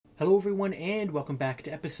Hello everyone and welcome back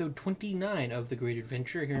to episode 29 of The Great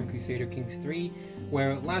Adventure here in Crusader Kings 3,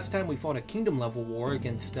 where last time we fought a kingdom level war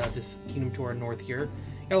against this kingdom to our north here.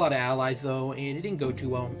 Got a lot of allies though, and it didn't go too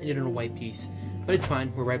well. Ended in a white piece, but it's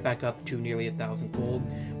fine. We're right back up to nearly 1,000 gold.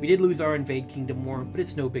 We did lose our Invade Kingdom War, but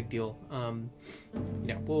it's no big deal.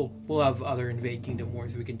 We'll have other Invade Kingdom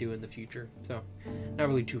Wars we can do in the future, so not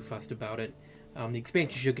really too fussed about it. The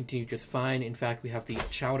expansion should continue just fine. In fact, we have the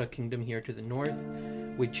Chowda Kingdom here to the north,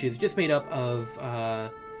 which is just made up of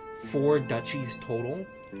 4 duchies total.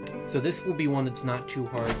 So this will be one that's not too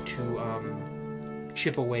hard to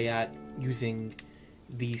chip away at using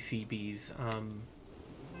these CBs.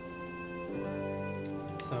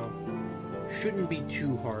 So shouldn't be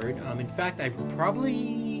too hard. In fact, I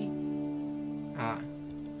probably...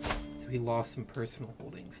 so he lost some personal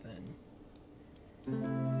holdings then.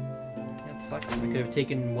 That sucks. I could have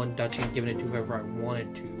taken one duchy and given it to whoever I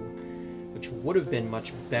wanted to, which would have been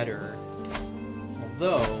much better.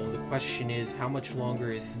 Although, the question is, how much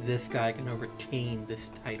longer is this guy going to retain this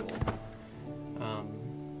title? I'm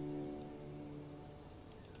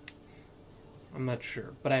not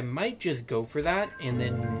sure. But I might just go for that, and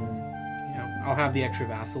then, you know, I'll have the extra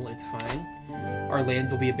vassal, it's fine. Our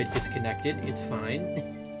lands will be a bit disconnected, it's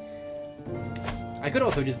fine. I could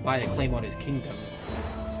also just buy a claim on his kingdom.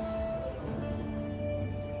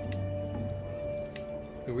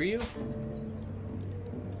 Who are you?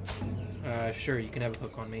 Sure, you can have a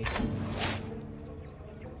hook on me.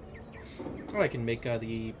 Oh, I can make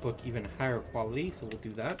the book even higher quality, so we'll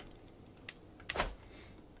do that.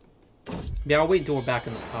 Yeah, I'll wait until we're back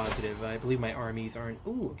in the positive. I believe my armies aren't...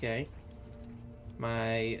 Ooh, okay.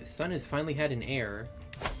 My son has finally had an heir.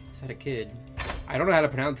 He's had a kid. I don't know how to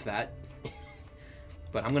pronounce that.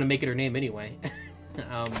 But I'm gonna make it her name anyway.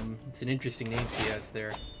 It's an interesting name she has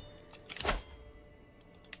there.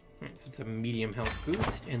 Alright, so it's a medium health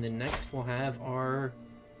boost, and then next we'll have our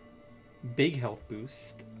big health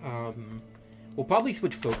boost. We'll probably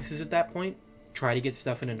switch focuses at that point. Try to get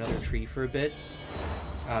stuff in another tree for a bit.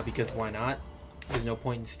 Because why not? There's no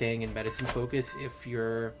point in staying in medicine focus if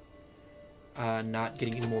you're not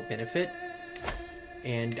getting any more benefit.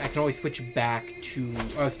 And I can always switch back to...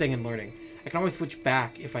 staying in learning. I can always switch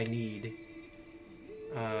back if I need.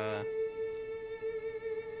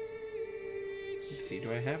 Let's see,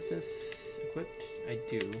 do I have this equipped? I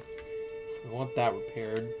do. So I want that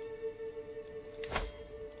repaired.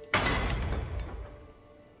 I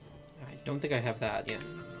don't think I have that yet.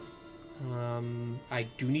 I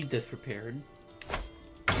do need this repaired.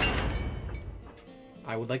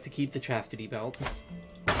 I would like to keep the chastity belt.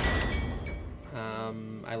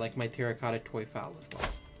 I like my terracotta toy fowl as well.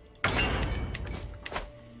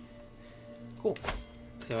 Cool.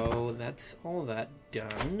 So that's all that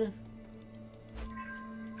done.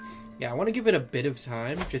 Yeah, I want to give it a bit of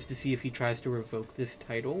time just to see if he tries to revoke this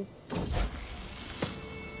title.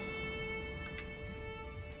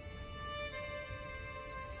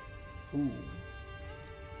 Ooh.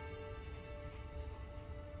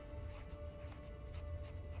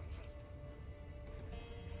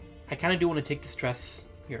 I kind of do want to take the stress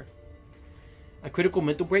here. A critical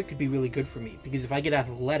mental break could be really good for me, because if I get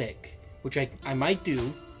athletic, which I might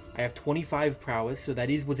do, I have 25 prowess, so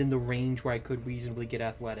that is within the range where I could reasonably get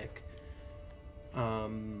athletic.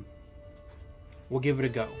 We'll give it a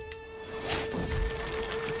go.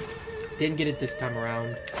 Didn't get it this time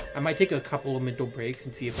around. I might take a couple of mental breaks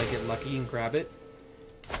and see if I get lucky and grab it.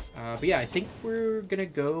 But yeah, I think we're gonna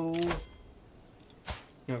go...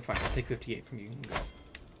 No, fine, I'll take 58 from you. You can go.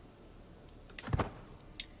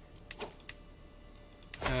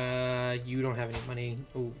 You don't have any money.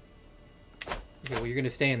 Oh. Okay, well, you're gonna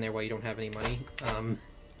stay in there while you don't have any money. I'm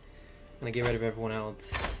gonna get rid of everyone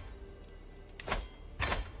else.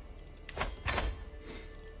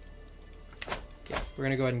 Yeah, we're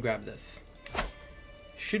gonna go ahead and grab this.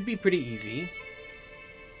 Should be pretty easy.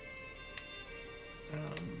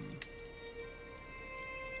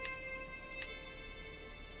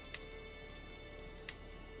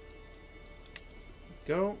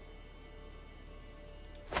 Go.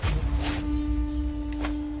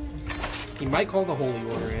 He might call the Holy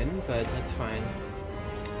Order in, but that's fine.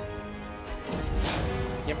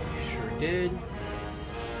 Yep, sure did.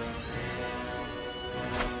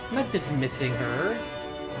 I'm not dismissing her.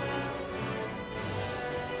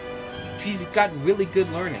 She's got really good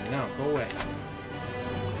learning. No, go away.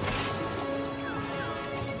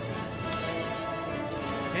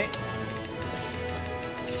 Okay.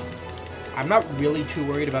 I'm not really too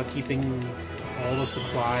worried about keeping all the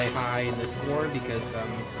supply high in this war because,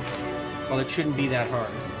 well, it shouldn't be that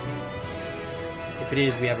hard. If it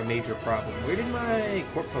is, we have a major problem. Where did my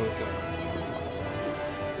Corpo go?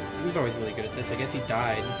 He was always really good at this. I guess he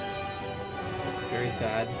died. Very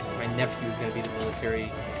sad. My nephew is going to be the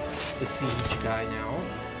military, the siege guy now.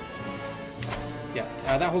 Yeah,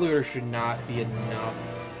 that Holy Order should not be enough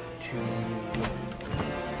to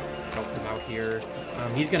help him out here.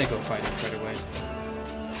 He's going to go fight us right away.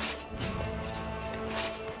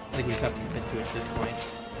 I think we just have to commit to it at this point.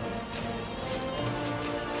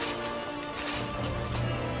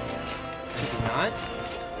 He's not.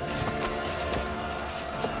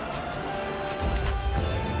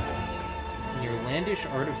 Outlandish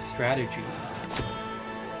Art of Strategy.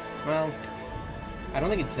 Well, I don't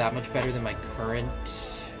think it's that much better than my current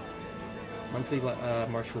monthly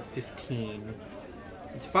martial 15.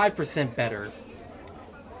 It's 5% better,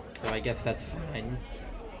 so I guess that's fine.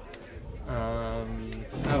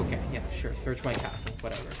 Okay, yeah, sure. Search my castle,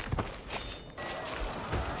 whatever.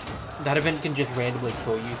 That event can just randomly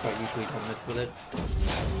kill you, so I usually don't mess with it.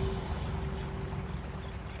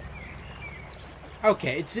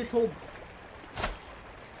 Okay, it's this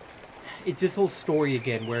whole story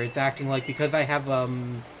again, where it's acting like because I have, I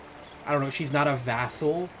don't know, she's not a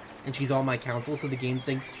vassal, and she's on my council, so the game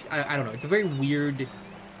thinks, I don't know, it's a very weird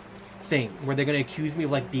thing, where they're gonna accuse me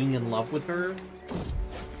of, like, being in love with her.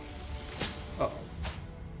 Uh-oh.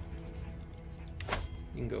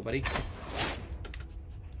 You can go, buddy.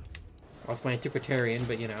 Lost my antiquitarian,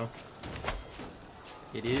 but, you know,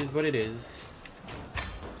 it is what it is.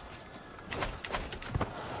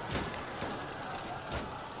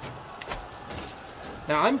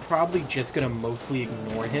 Now, I'm probably just going to mostly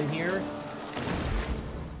ignore him here.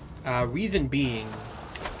 Reason being,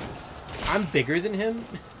 I'm bigger than him.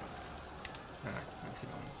 That's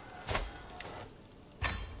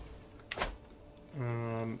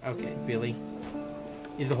annoying. Okay, really?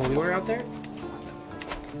 Is the Holy War out there?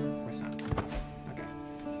 Of course not. Okay.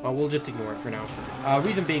 Well, we'll just ignore it for now.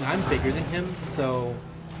 Reason being, I'm bigger than him, so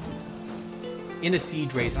in a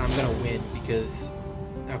siege race, I'm going to win because...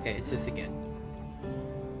 Okay, it's this again.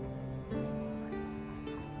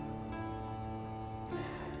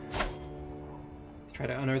 Try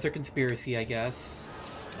to unearth a conspiracy, I guess.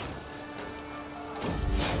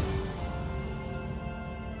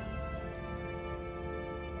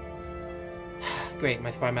 Great, my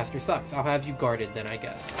spy master sucks. I'll have you guarded then, I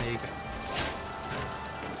guess. There you go.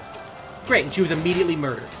 Great, and she was immediately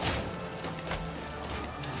murdered.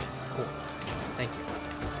 Cool. Thank you.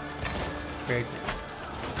 Very good.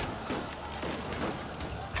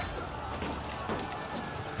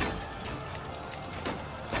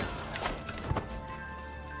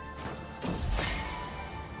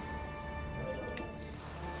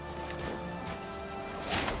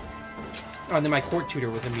 Oh, and then my court tutor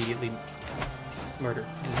was immediately murdered.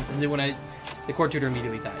 And then when the court tutor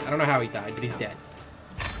immediately died. I don't know how he died, but he's dead.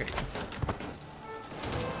 Great.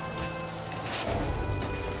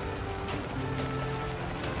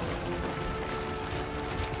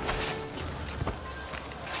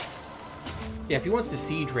 Yeah, if he wants to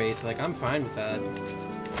siege race, like, I'm fine with that.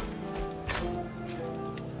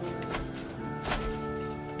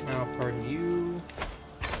 I'll pardon you.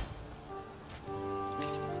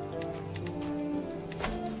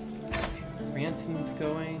 Ransom's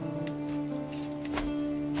going.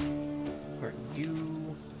 Pardon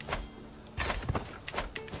you.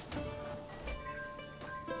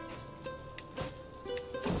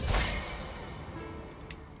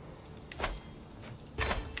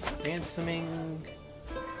 Ransoming.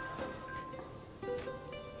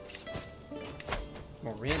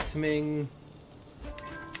 More ransoming.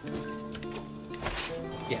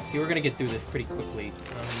 Yeah, see, we're gonna get through this pretty quickly.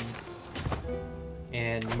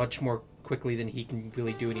 And much more quickly than he can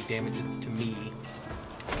really do any damage to me.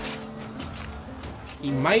 He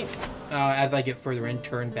might, as I get further in,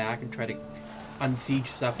 turn back and try to unsiege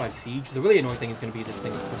stuff I've sieged. The really annoying thing is going to be this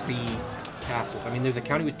thing with 3 castles. I mean, there's a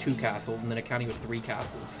county with 2 castles and then a county with 3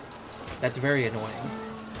 castles. That's very annoying.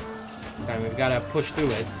 I mean, we've got to push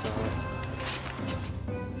through it, so...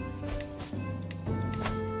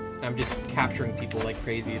 I'm just capturing people like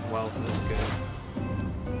crazy as well, so that's good.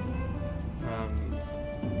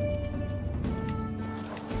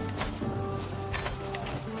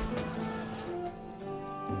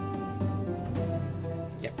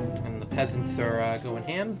 Yep, and the peasants are going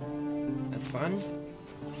ham. That's fun.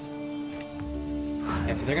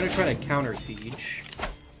 Yeah, so they're going to try to counter siege.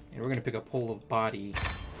 And we're going to pick up Pole of Body.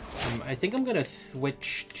 I think I'm going to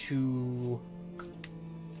switch to...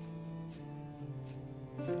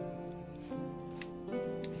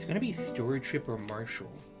 It's going to be Stewardship or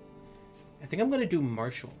Marshal. I think I'm going to do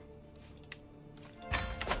Marshal.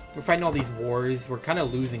 We're fighting all these wars. We're kind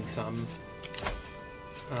of losing some.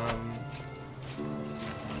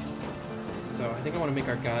 So So I think I want to make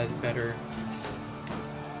our guys better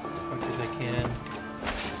as much as I can.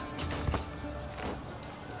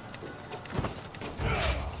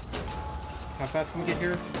 How fast can we get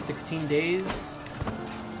here? 16 days?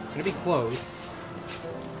 It's gonna be close.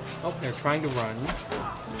 Oh, they're trying to run.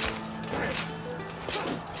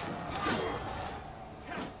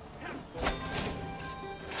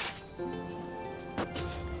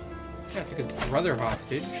 Yeah, took his brother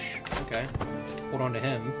hostage. Okay. Hold on to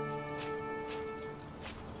him.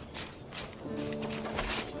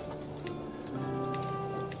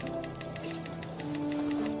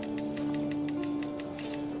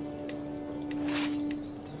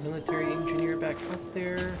 Military engineer back up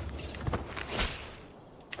there.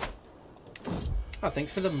 Oh,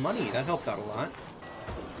 thanks for the money. That helped out a lot.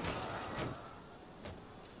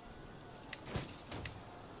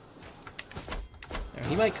 Now,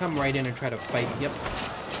 he might come right in and try to fight. Yep.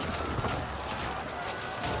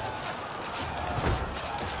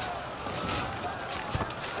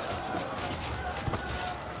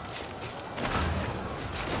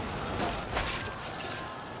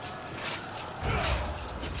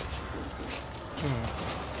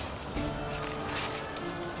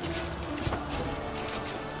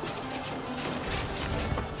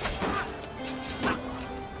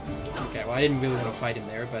 I didn't really want to fight him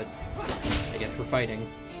there, but I guess we're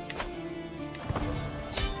fighting.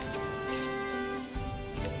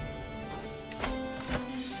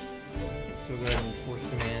 So go ahead and force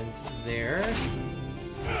command there.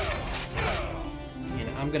 And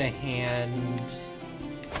I'm gonna hand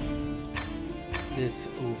this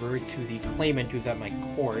over to the claimant who's at my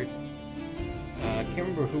court. I can't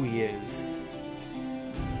remember who he is.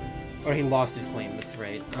 Oh, he lost his claim, that's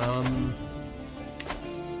right.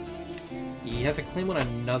 He has a claim on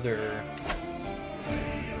another...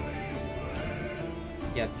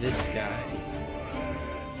 Yeah, this guy.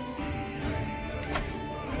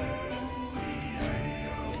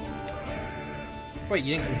 Wait,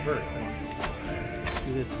 you didn't convert. Let's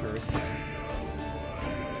do this first. There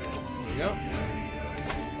we go.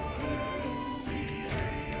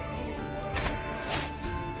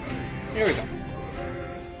 There we go.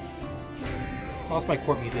 Lost my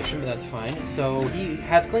court musician, but that's fine. So he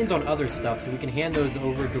has claims on other stuff, so we can hand those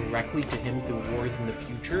over directly to him through wars in the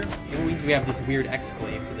future. It means we have this weird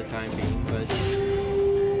exclave for the time being, but...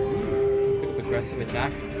 Quick aggressive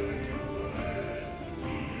attack.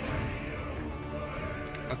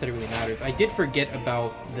 Not that it really matters. I did forget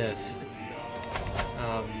about this.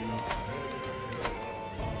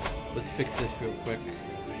 Let's fix this real quick.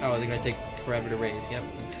 Oh, they're gonna take forever to raise. Yep.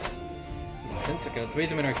 10 seconds. Let's raise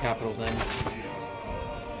them in our capital then.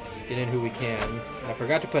 Get in who we can. I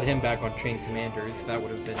forgot to put him back on trained commanders. That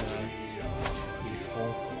would have been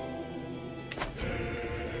useful.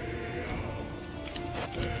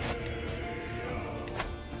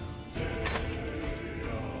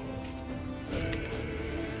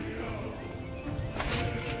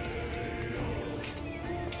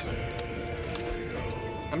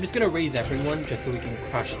 I'm just gonna raise everyone just so we can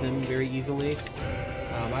crush them very easily.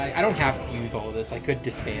 I don't have to use all of this. I could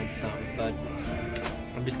disband some, but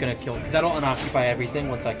I'm just gonna kill them because that'll unoccupy everything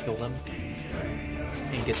once I kill them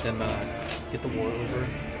and get them get the war over.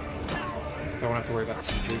 So I won't have to worry about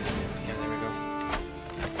sieges. Yeah, there we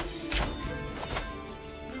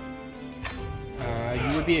go.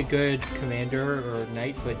 You would be a good commander or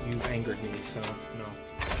knight, but you've angered me, so no.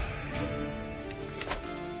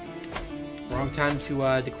 Wrong time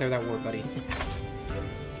to declare that war, buddy.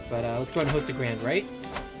 But let's go ahead and host a grand rite.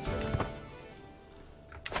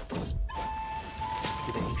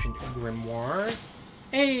 Do the ancient grimoire.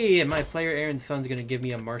 Hey, and my player Aaron's son's gonna give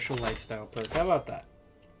me a martial lifestyle perk. How about that?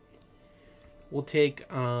 We'll take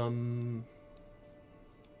let's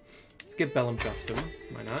get Bellum Justum.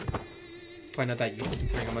 Why not? Probably not that useful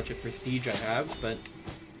considering how much of prestige I have, but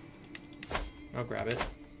I'll grab it.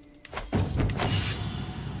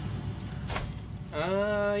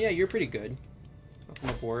 Yeah, you're pretty good. Welcome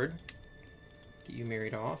aboard. Get you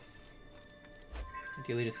married off.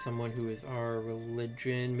 Ideally to someone who is our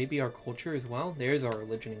religion, maybe our culture as well. There's our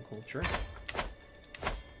religion and culture.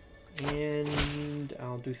 And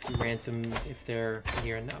I'll do some ransoms if they're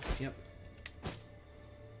near enough. Yep.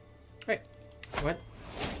 Right. What?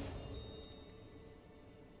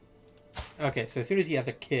 Okay, so as soon as he has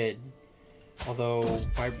a kid, although,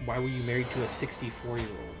 why were you married to a 64-year-old?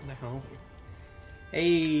 What the hell?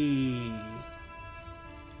 Hey!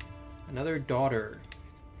 Another daughter.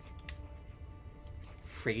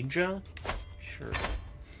 Freja? Sure. So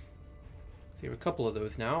you have a couple of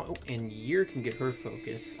those now. Oh, and Year can get her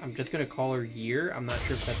focus. I'm just gonna call her Year. I'm not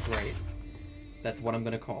sure if that's right. That's what I'm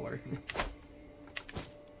gonna call her.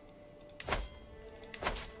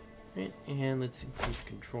 Right, and let's increase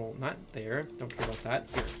control. Not there. Don't care about that.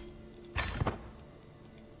 Here.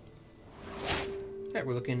 Alright,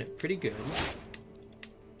 we're looking pretty good.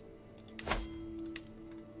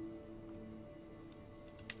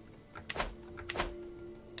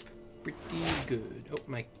 Pretty good. Oh,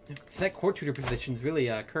 my... That court tutor position's really,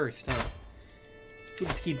 cursed, huh? People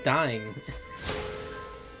just keep dying.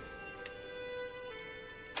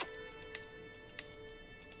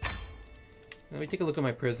 Let me take a look at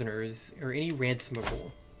my prisoners. Or any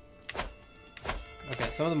ransomable. Okay,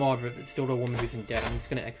 some of them all have still a woman who's in debt. I'm just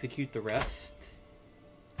gonna execute the rest.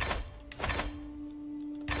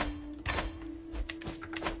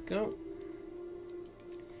 Go.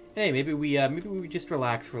 Hey, maybe we just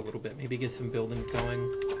relax for a little bit. Maybe get some buildings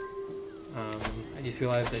going. I just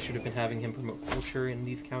realized I should have been having him promote culture in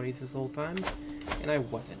these counties this whole time, and I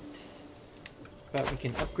wasn't. But we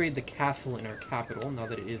can upgrade the castle in our capital now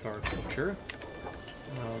that it is our culture.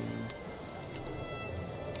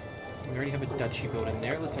 We already have a duchy building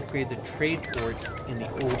there. Let's upgrade the trade port in the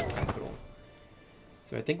old capital.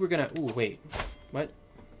 So I think we're gonna... Ooh, wait. What?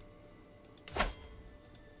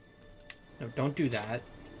 No, don't do that.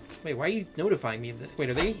 Wait, why are you notifying me of this?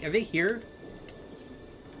 Wait, are they here?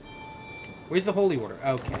 Where's the Holy Order?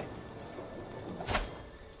 Okay.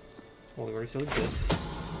 Holy Order still exists.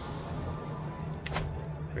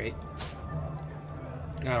 Great.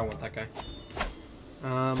 I don't want that guy.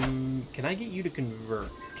 Can I get you to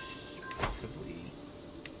convert? Possibly.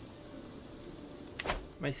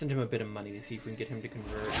 Might send him a bit of money to see if we can get him to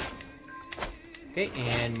convert. Okay,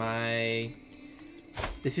 and my...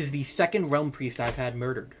 This is the second Realm Priest I've had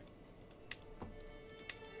murdered.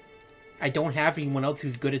 I don't have anyone else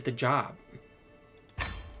who's good at the job.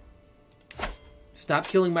 Stop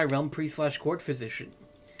killing my Realm Priest / Court Physician.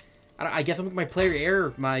 I guess I'm with my player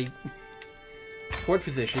error, my Court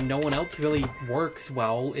Physician. No one else really works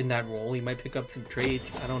well in that role. He might pick up some trades.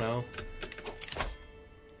 I don't know.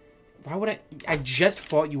 Why would I just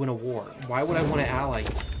fought you in a war. Why would I want to ally you?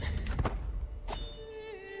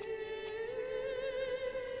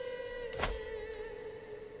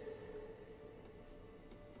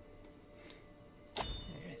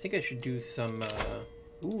 I think I should do some,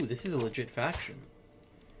 Ooh, this is a legit faction.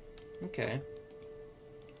 Okay.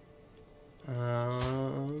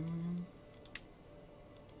 Do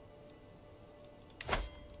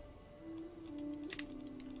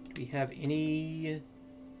we have any...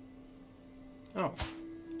 Oh.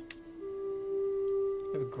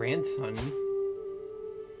 I have a grandson.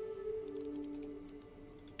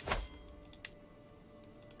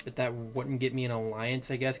 But that wouldn't get me an alliance,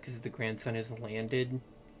 I guess, because the grandson has landed.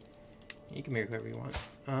 You can marry whoever you want.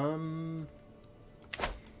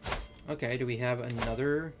 Okay, do we have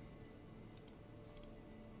another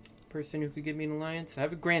person who could give me an alliance? I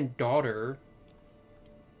have a granddaughter.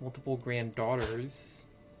 Multiple granddaughters.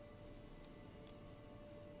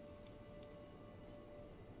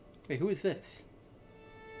 Wait, who is this?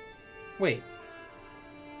 Wait.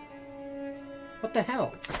 What the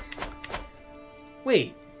hell?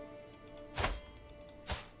 Wait.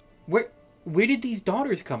 Where did these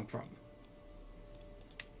daughters come from?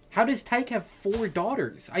 How does Tyke have 4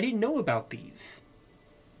 daughters? I didn't know about these.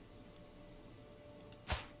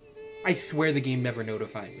 I swear the game never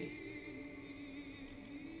notified me.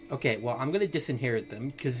 Okay, well, I'm gonna disinherit them,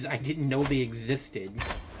 because I didn't know they existed.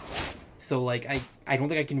 So, like, I don't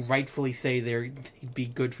think I can rightfully say they'd be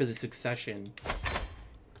good for the succession.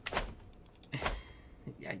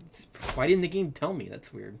 Why didn't the game tell me?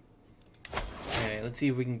 That's weird. Okay, let's see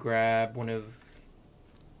if we can grab one of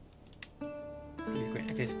these.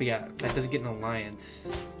 Okay, but yeah, that doesn't get an alliance.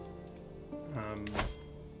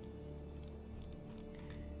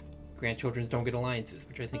 Grandchildren don't get alliances,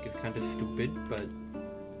 which I think is kind of stupid, but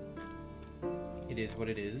it is what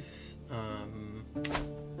it is.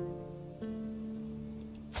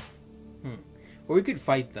 Or we could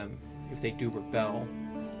fight them if they do rebel.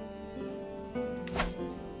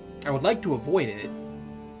 I would like to avoid it.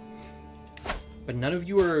 But none of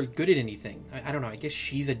you are good at anything. I don't know. I guess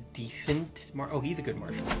she's a decent... Oh, he's a good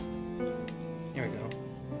marshal. There we go.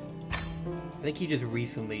 I think he just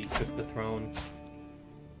recently took the throne.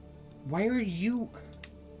 Why are you...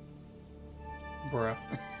 Bruh.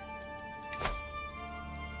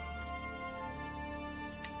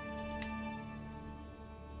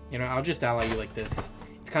 You know, I'll just ally you like this.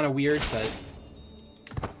 It's kind of weird, but...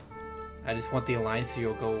 I just want the alliance so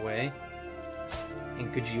you'll go away.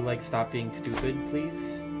 And could you, like, stop being stupid,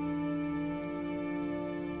 please?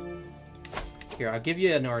 Here, I'll give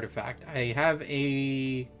you an artifact. I have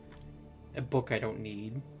a book I don't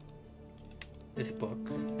need. This book.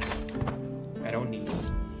 I don't need.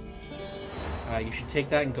 You should take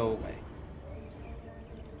that and go away.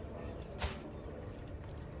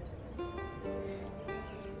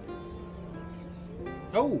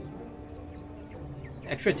 Oh!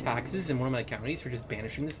 Extra taxes in one of my counties for just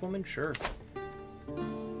banishing this woman? Sure.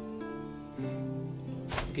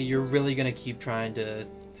 Okay, you're really gonna keep trying to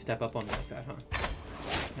step up on me like that, huh?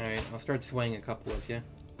 Alright, I'll start swaying a couple of you.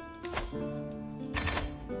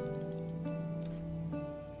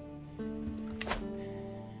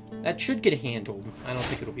 That should get handled. I don't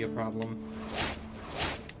think it'll be a problem.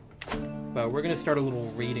 But we're gonna start a little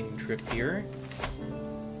raiding trip here.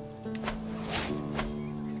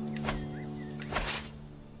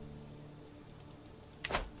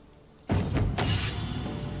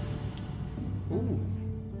 Ooh.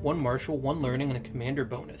 1 martial, 1 learning, and a commander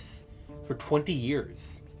bonus. For 20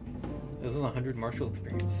 years. This is 100 martial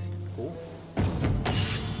experience. Cool.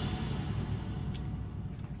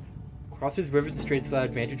 Crosses rivers and straits without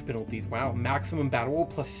advantage penalties. Wow. Maximum battle roll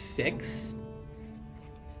plus 6?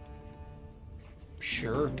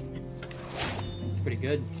 Sure. That's pretty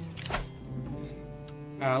good.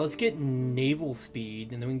 Let's get naval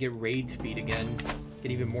speed, and then we can get raid speed again.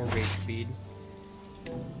 Get even more raid speed.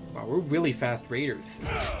 Wow, we're really fast raiders.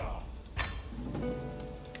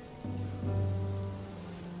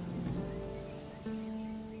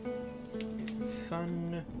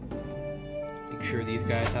 Sun. Make sure these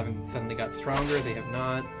guys haven't suddenly got stronger. They have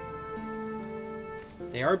not.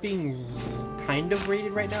 They are being kind of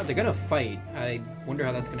raided right now. They're gonna fight. I wonder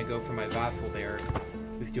how that's gonna go for my vassal there,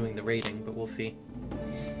 who's doing the raiding, but we'll see.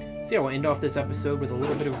 So yeah, we'll end off this episode with a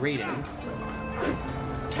little bit of raiding.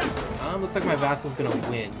 Looks like my vassal's gonna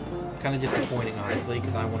win. Kind of disappointing, honestly,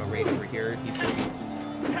 because I want to raid over here. He's gonna be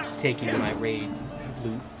taking my raid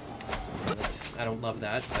loot. So I don't love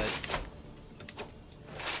that, but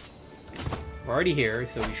we're already here,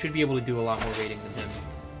 so we should be able to do a lot more raiding than him.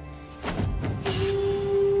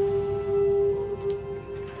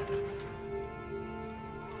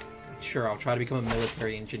 Sure, I'll try to become a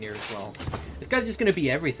military engineer as well. This guy's just gonna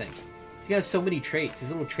be everything. He's gonna have so many traits. His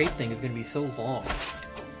little trait thing is gonna be so long.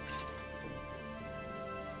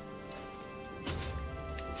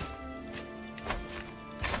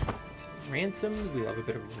 Some ransoms. We love a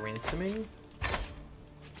bit of ransoming.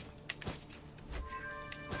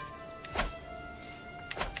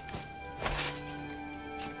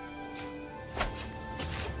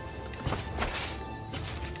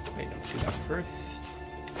 Wait, don't do that first.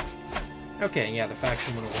 Okay, yeah, the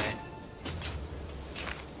faction went away.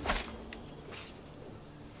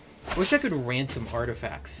 I wish I could ransom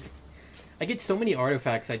artifacts. I get so many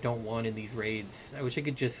artifacts I don't want in these raids. I wish I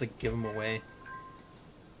could just, like, give them away.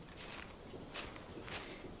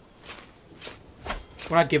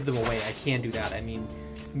 Well, not give them away, I can do that. I mean,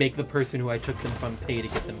 make the person who I took them from pay to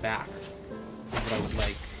get them back. That's what I would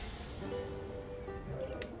like.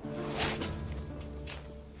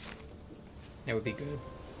 That would be good.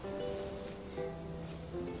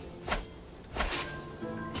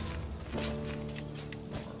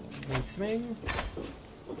 Swing.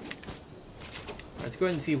 Let's go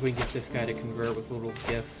ahead and see if we can get this guy to convert with a little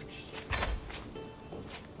gift.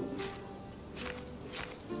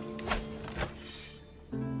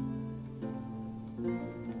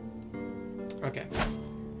 Okay.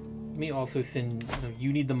 Let me also send...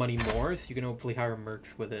 You need the money more, so you can hopefully hire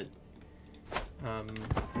mercs with it.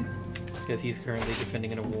 Because he's currently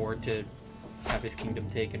defending in a war to have his kingdom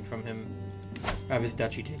taken from him. Have his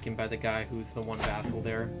duchy taken by the guy who's the one vassal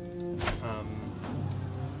there.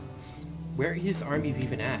 Where his army's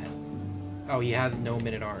even at? Oh, he has no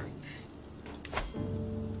men-at-arms.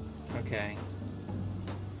 Okay.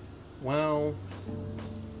 Well,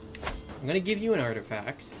 I'm gonna give you an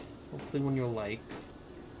artifact. Hopefully one you'll like.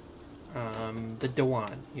 The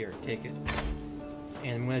Dewan. Here, take it.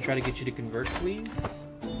 And I'm gonna try to get you to convert, please.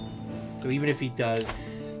 So even if he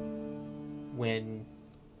does win...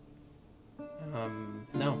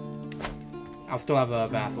 no. I'll still have a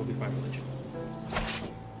vassal who's my religion.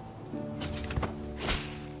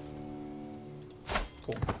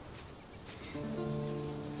 Cool.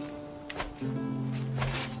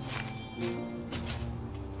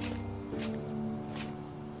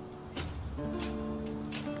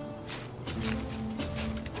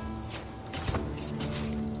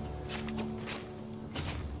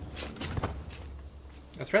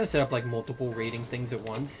 I was trying to set up like multiple raiding things at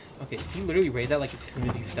once. Okay, so he literally raided that like as soon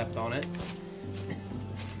as he stepped on it.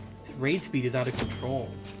 His raid speed is out of control.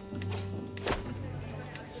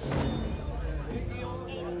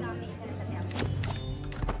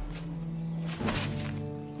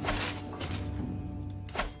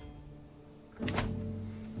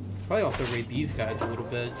 Probably also raid these guys a little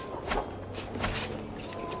bit.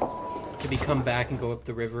 Could maybe come back and go up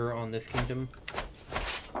the river on this kingdom.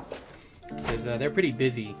 Because they're pretty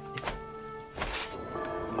busy.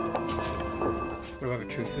 What, do I have a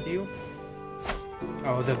truce with you?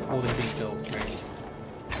 Oh, is that holding being built, right?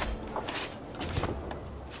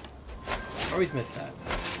 Always miss that.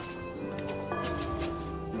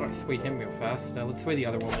 Oh, I swayed him real fast. Let's sway the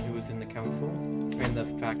other woman who was in the council. Or in the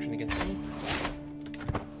faction against me.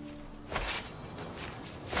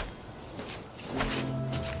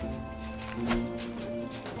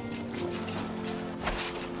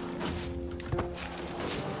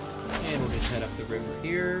 And we'll just head up the river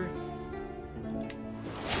here.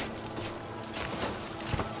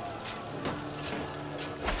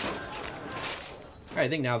 Alright, I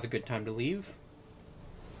think now's a good time to leave.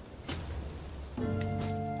 Do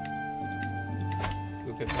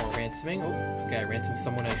a bit more ransoming. Oh, okay, I ransomed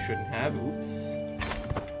someone I shouldn't have. Oops.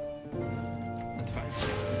 That's fine.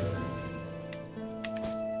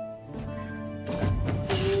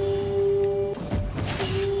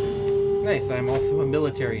 Nice, I'm also a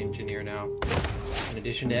military engineer now, in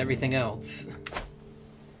addition to everything else.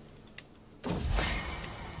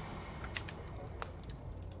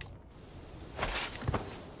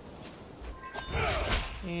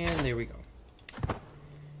 And there we go.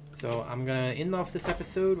 So I'm gonna end off this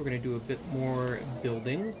episode. We're gonna do a bit more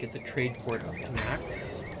building, get the trade port up to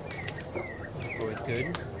max. That's always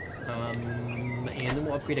good. And then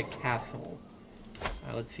we'll upgrade a castle.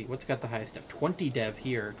 Let's see, what's got the highest dev? 20 dev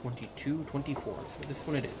here, 22, 24. So this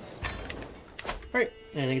one it is. Alright,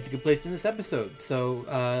 and I think it's a good place to end this episode.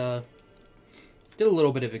 So, did a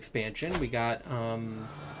little bit of expansion. We got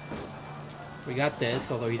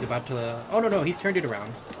this, although he's about to... Oh, no, he's turned it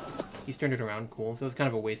around. He's turned it around, cool. So it's kind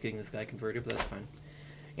of a waste getting this guy converted, but that's fine.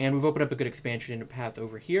 And we've opened up a good expansion path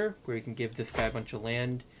over here, where we can give this guy a bunch of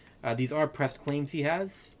land. These are pressed claims he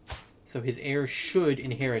has, so his heir should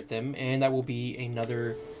inherit them, and that will be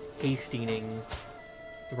another Hasteening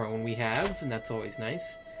throne we have, and that's always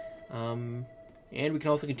nice. And we can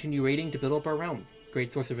also continue raiding to build up our realm.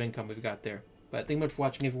 Great source of income we've got there. But thank you much for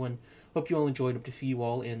watching, everyone. Hope you all enjoyed. Hope to see you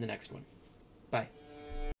all in the next one. Bye.